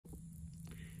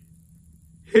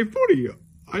Hey, Footy,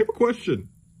 I have a question.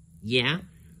 Yeah?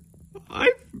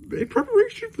 In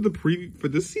preparation for for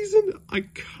this season, I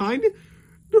kind of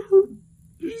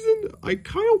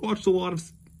watched a lot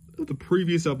of the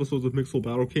previous episodes of Mixel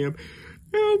Battle Camp,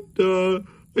 and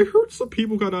I heard some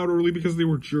people got out early because they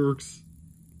were jerks.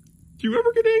 Do you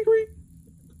ever get angry?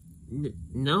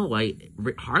 No, I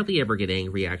hardly ever get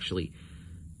angry, actually.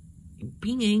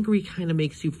 Being angry kind of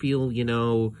makes you feel,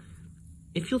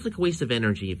 it feels like a waste of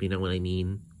energy, if you know what I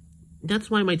mean. That's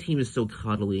why my team is so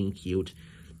cuddly and cute.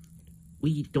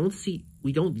 We're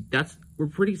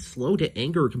pretty slow to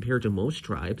anger compared to most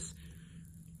tribes.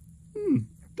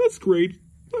 That's great.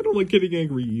 I don't like getting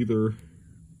angry either.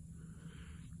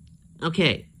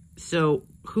 Okay, so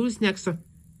who's next?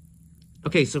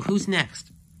 Who's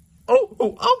next?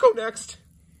 Oh, I'll go next.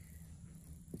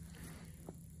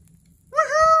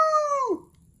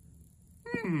 Woohoo!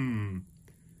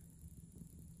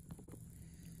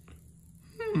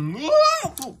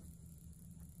 Whoa!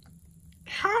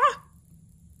 Huh?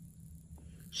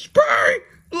 Spy!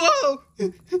 Whoa!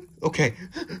 Okay.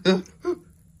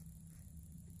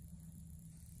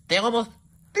 They almost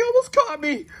caught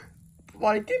me. But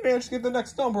I did manage to get the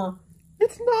next number.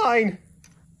 It's 9.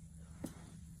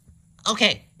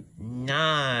 Okay,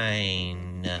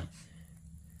 9.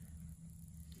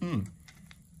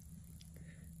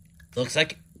 Looks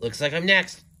like I'm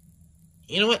next.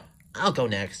 You know what? I'll go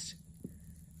next.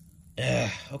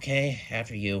 Okay,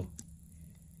 after you.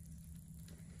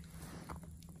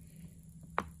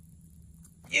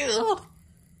 Yeah.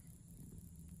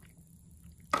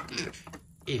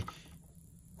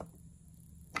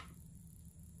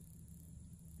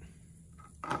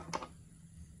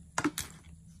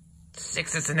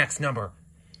 6 is the next number.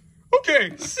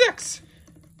 Okay, 6.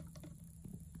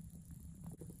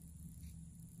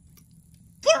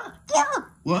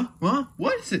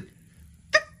 What is it?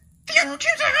 The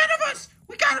energy's ahead of us.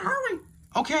 We gotta hurry.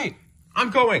 Okay,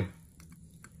 I'm going.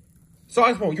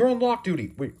 Sizemo, you're on lock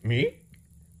duty. Wait, me?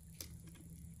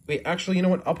 Wait, actually, you know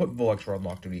what? I'll put Volextra on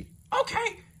lock duty.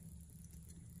 Okay.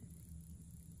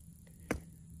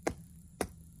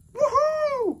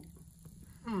 Woohoo!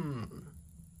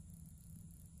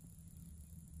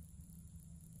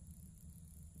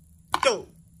 Go.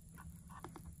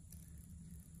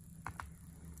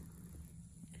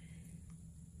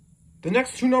 The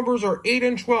next 2 numbers are 8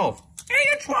 and 12. 8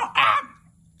 and 12.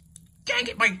 Dang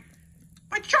it, my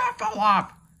jaw fell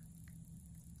off.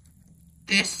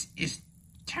 This is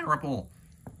terrible.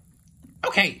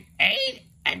 Okay, 8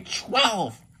 and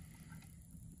 12.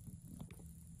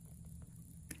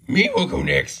 Me will go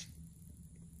next.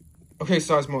 Okay,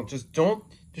 Sizemo, just don't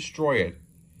destroy it.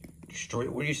 Destroy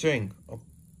it? What are you saying? Oh,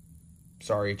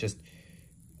 sorry,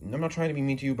 I'm not trying to be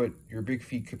mean to you, but your big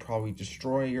feet could probably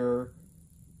destroy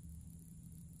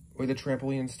the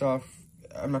trampoline and stuff.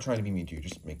 I'm not trying to be mean to you,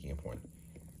 just making a point.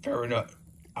 Fair enough.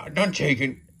 None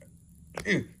taken.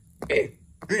 This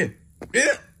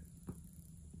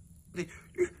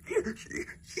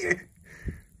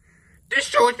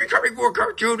show is becoming more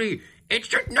cartoony. It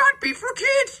should not be for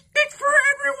kids. It's for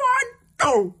everyone.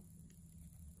 Oh.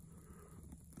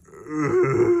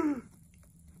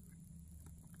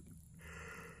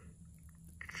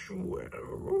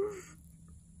 12.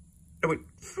 Oh, wait,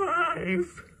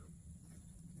 5.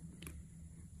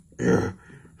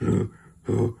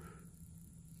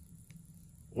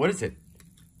 What is it?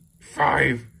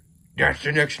 5. That's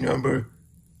the next number.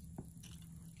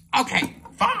 Okay,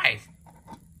 5.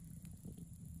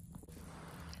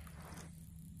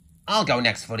 I'll go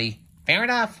next, Footy. Fair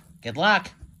enough. Good luck.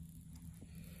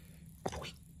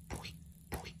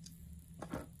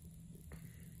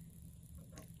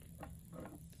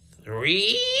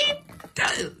 3,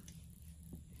 2.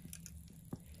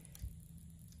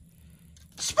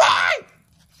 Spy!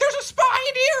 There's a spy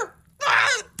in here!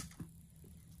 Ah!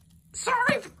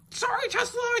 Sorry,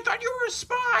 Tesla. I thought you were a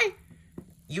spy.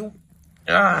 You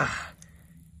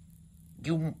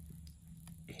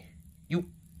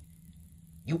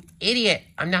idiot.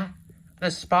 I'm not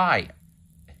a spy.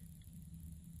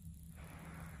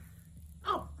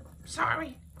 Oh,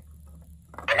 sorry.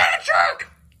 I'm not a jerk!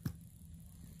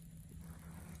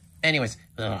 Anyways,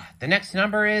 the next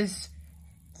number is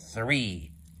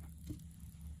 3.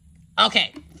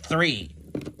 Okay, 3.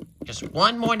 Just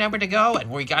one more number to go, and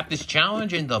we got this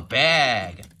challenge in the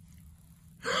bag.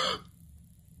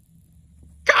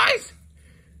 Guys!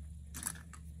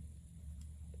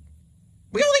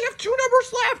 We only have 2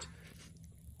 numbers left!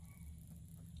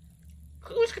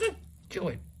 Who's gonna do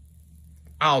it?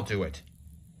 I'll do it.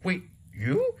 Wait,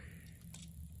 you?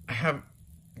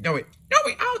 No, wait,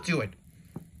 I'll do it.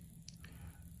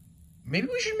 Maybe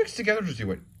we should mix together to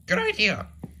do it. Good idea.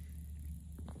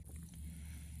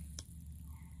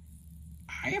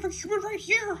 I have a human right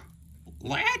here.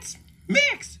 Let's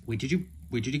mix. Wait, did you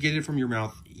get it from your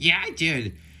mouth? Yeah, I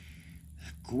did.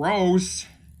 Gross.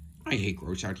 I hate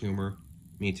gross out humor.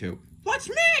 Me too. Let's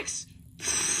mix.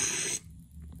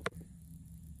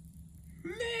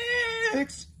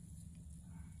 Mix.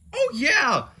 Oh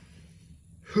yeah.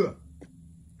 Huh.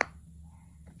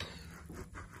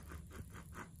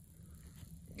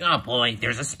 Oh boy,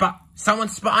 there's a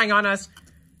someone's spying on us.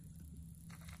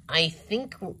 I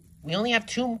think we only have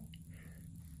two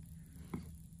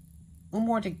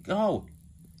more to go.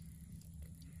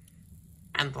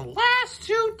 And the last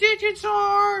two digits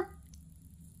are...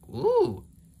 Ooh.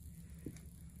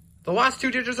 The last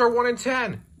two digits are 1 and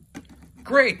 10.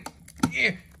 Great.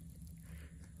 Yeah.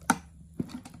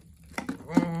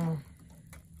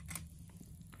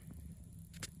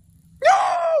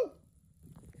 No!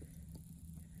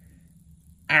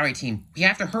 Alright, team. We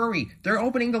have to hurry. They're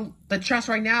opening the chest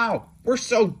right now.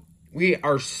 We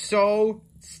are so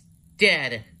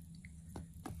Dead.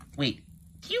 Wait,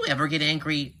 do you ever get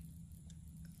angry?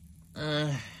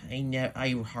 I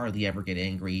hardly ever get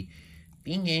angry.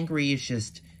 Being angry is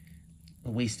just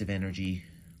a waste of energy.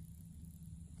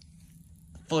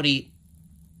 Footy,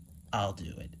 I'll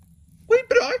do it. Wait,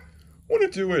 but I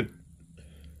want to do it.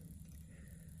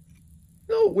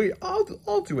 No, wait,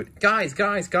 I'll do it. Guys.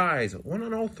 Why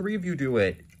don't all three of you do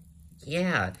it?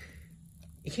 Yeah.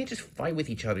 You can't just fight with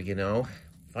each other, you know?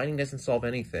 Fighting doesn't solve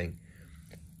anything.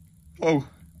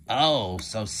 Oh,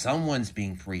 so someone's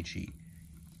being preachy.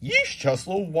 Yeesh,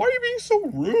 Tesla, why are you being so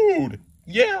rude?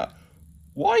 Yeah,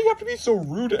 why you have to be so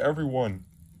rude to everyone?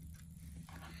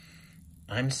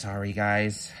 I'm sorry,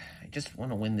 guys. I just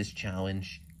want to win this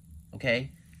challenge.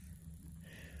 Okay?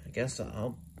 I guess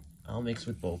I'll mix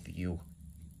with both of you.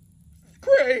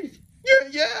 Great!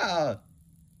 Yeah!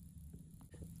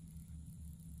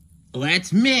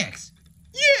 Let's mix!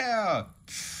 Yeah!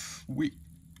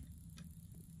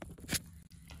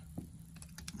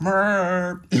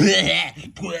 Merp!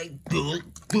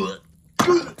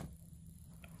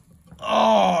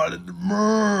 Oh,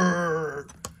 merp!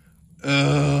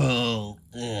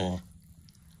 Oh,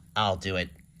 I'll do it.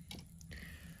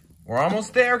 We're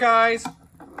almost there, guys.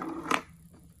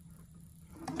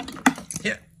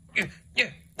 Yeah.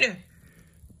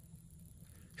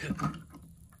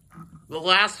 The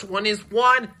last one is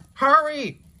 1.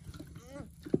 Hurry!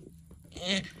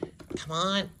 Come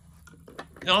on.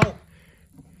 No!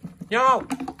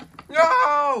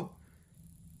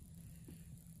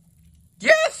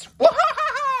 Yes!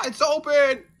 It's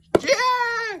open!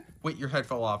 Yeah! Wait, your head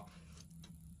fell off.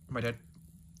 Am I dead?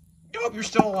 Nope, you're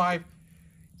still alive.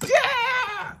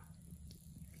 Yeah!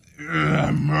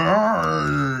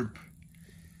 Merp!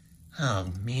 Oh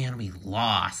man, we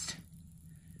lost.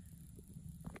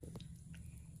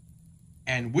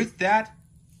 And with that,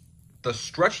 the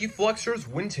Stretchy Flexors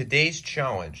win today's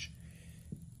challenge.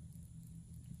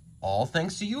 All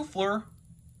thanks to you, Fleur.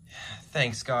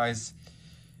 Thanks, guys.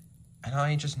 And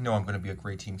I just know I'm going to be a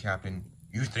great team captain.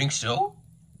 You think so?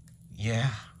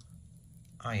 Yeah,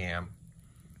 I am.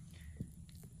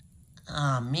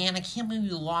 Oh man, I can't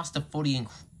believe we lost to Footy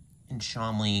and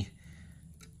Chomley.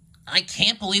 I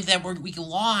can't believe that we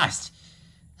lost.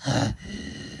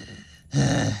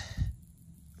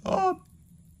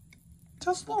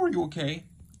 Tesla, are you okay?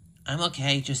 I'm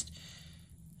okay, just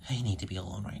I need to be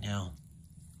alone right now.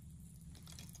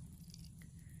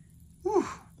 Whew,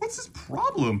 what's his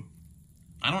problem?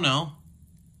 I don't know.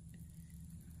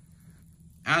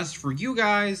 As for you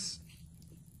guys,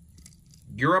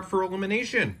 you're up for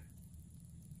elimination.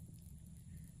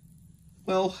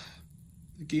 Well,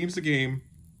 the game's a game.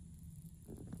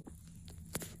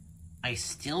 I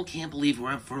still can't believe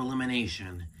we're up for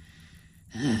elimination.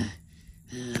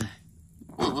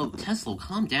 Whoa, Tesla,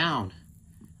 calm down.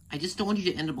 I just don't want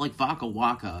you to end up like Waka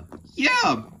Waka.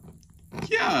 Yeah.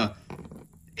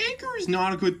 Anger is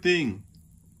not a good thing.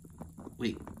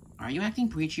 Wait, are you acting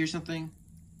preachy or something?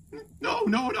 No,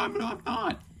 I'm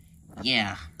not.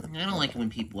 Yeah, I don't like it when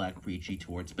people act preachy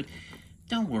towards, but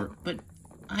don't worry. But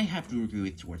I have to agree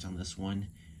with Towards on this one.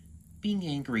 Being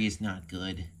angry is not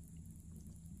good.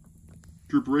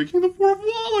 You're breaking the fourth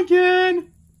wall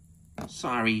again.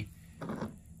 Sorry.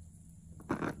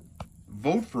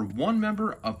 Vote for one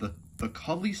member of the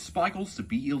Cuddly Spikles to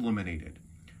be eliminated.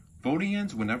 Voting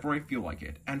ends whenever I feel like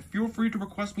it, and feel free to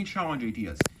request me challenge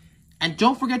ideas. And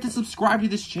don't forget to subscribe to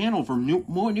this channel for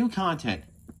more new content.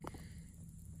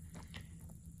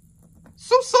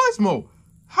 So, Seismo,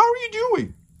 how are you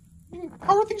doing?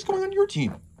 How are things going on your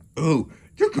team? Oh,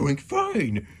 they're going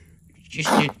fine. Just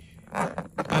that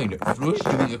I know Flo's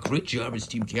doing a great job as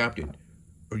team captain.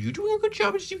 Are you doing a good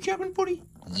job as team captain, buddy?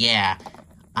 Yeah,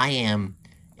 I am.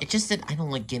 It's just that I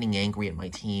don't like getting angry at my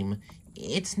team.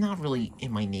 It's not really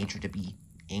in my nature to be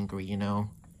angry, you know?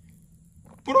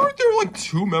 But aren't there, like,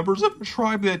 2 members of the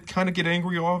tribe that kind of get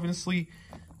angry, obviously?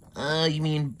 You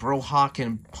mean Brohawk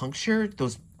and Puncture?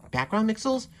 Those background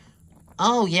Mixels?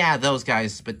 Oh, yeah, those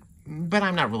guys. But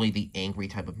I'm not really the angry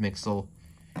type of Mixel.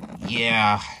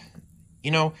 Yeah. You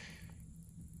know,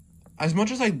 as much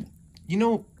as I... You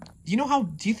know how...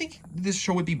 Do you think this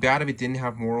show would be bad if it didn't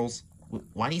have morals?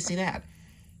 Why do you say that?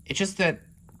 It's just that...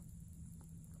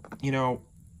 You know...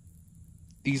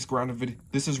 These grounded...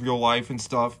 This is real life and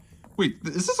stuff. Wait,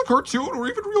 is this a cartoon or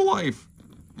even real life?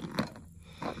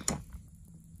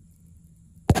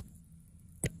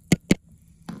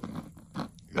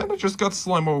 And I just got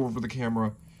slime all over the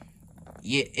camera.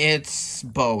 Yeah, it's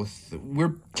both.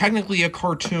 We're technically a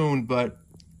cartoon, but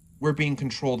we're being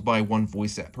controlled by one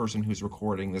voice person who's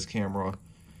recording this camera.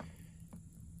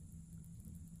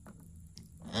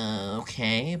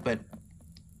 Okay, but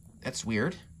that's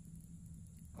weird.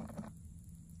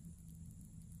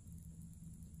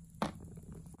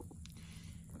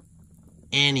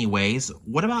 Anyways,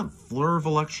 what about Fleur of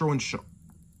Electro and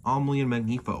Omni and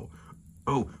Magnifo?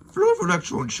 Oh, Fleur of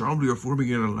Electro and Chambly are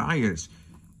forming an alliance.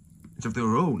 It's of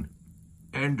their own.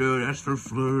 And as for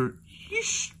Fleur,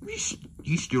 he's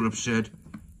still upset.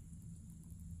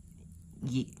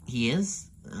 He is?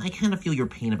 I kind of feel your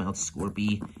pain about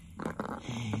Scorpy.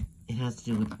 It has to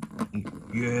do with...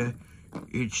 Yeah,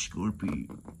 it's Scorpy.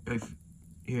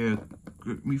 Yeah,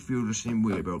 me feel the same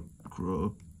way about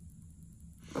Crow.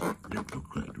 Don't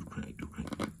cry.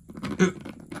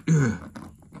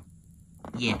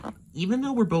 Yeah, even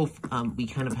though we're both, we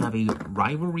kind of have a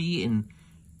rivalry in,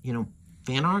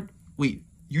 fan art. Wait,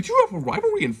 you two have a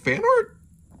rivalry in fan art?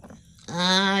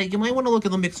 You might want to look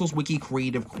at the Mixels Wiki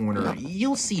Creative Corner.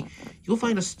 You'll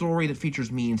find a story that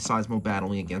features me and Seismo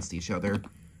battling against each other.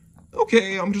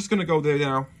 Okay, I'm just gonna go there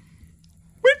now.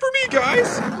 Wait for me,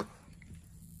 guys!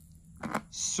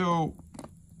 So...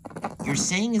 You're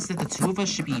saying is that the two of us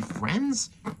should be friends?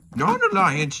 Not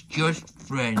alliance, just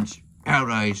friends.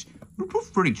 Allies. We're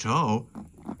both pretty tall.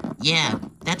 Yeah,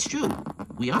 that's true.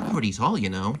 We are pretty tall, you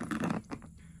know.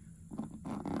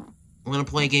 Wanna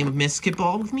play a game of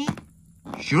Misketball with me?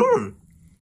 Sure.